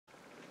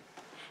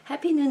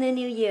Happy Lunar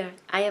New Year!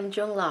 I am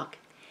Joan.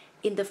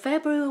 In the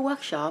February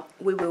workshop,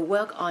 we will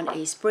work on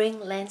a spring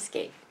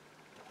landscape.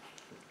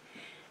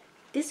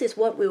 This is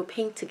what we'll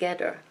paint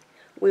together.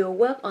 We'll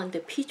work on the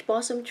peach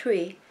blossom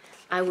tree.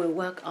 I will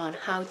work on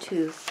how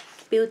to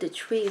build the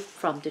tree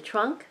from the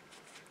trunk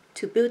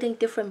to building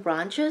different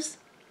branches,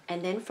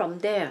 and then from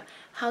there,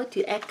 how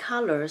to add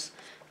colors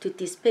to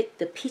depict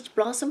the peach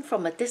blossom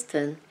from a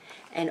distance,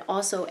 and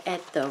also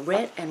add the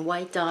red and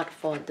white dot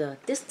for the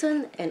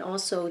distance and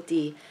also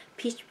the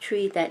peach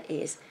tree that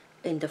is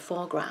in the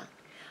foreground.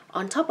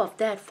 On top of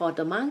that, for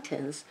the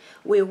mountains,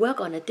 we'll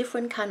work on a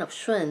different kind of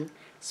shrimp,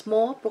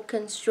 small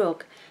broken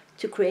stroke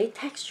to create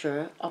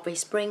texture of a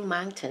spring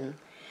mountain.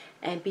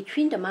 And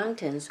between the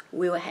mountains,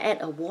 we'll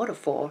add a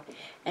waterfall.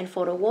 And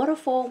for the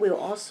waterfall, we'll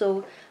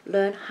also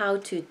learn how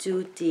to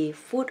do the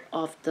foot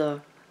of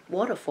the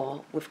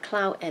waterfall with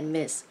cloud and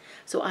mist.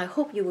 So I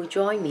hope you will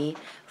join me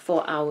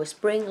for our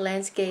spring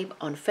landscape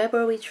on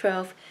February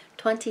 12,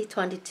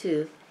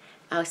 2022.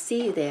 I'll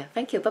see you there.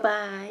 Thank you.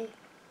 Bye-bye.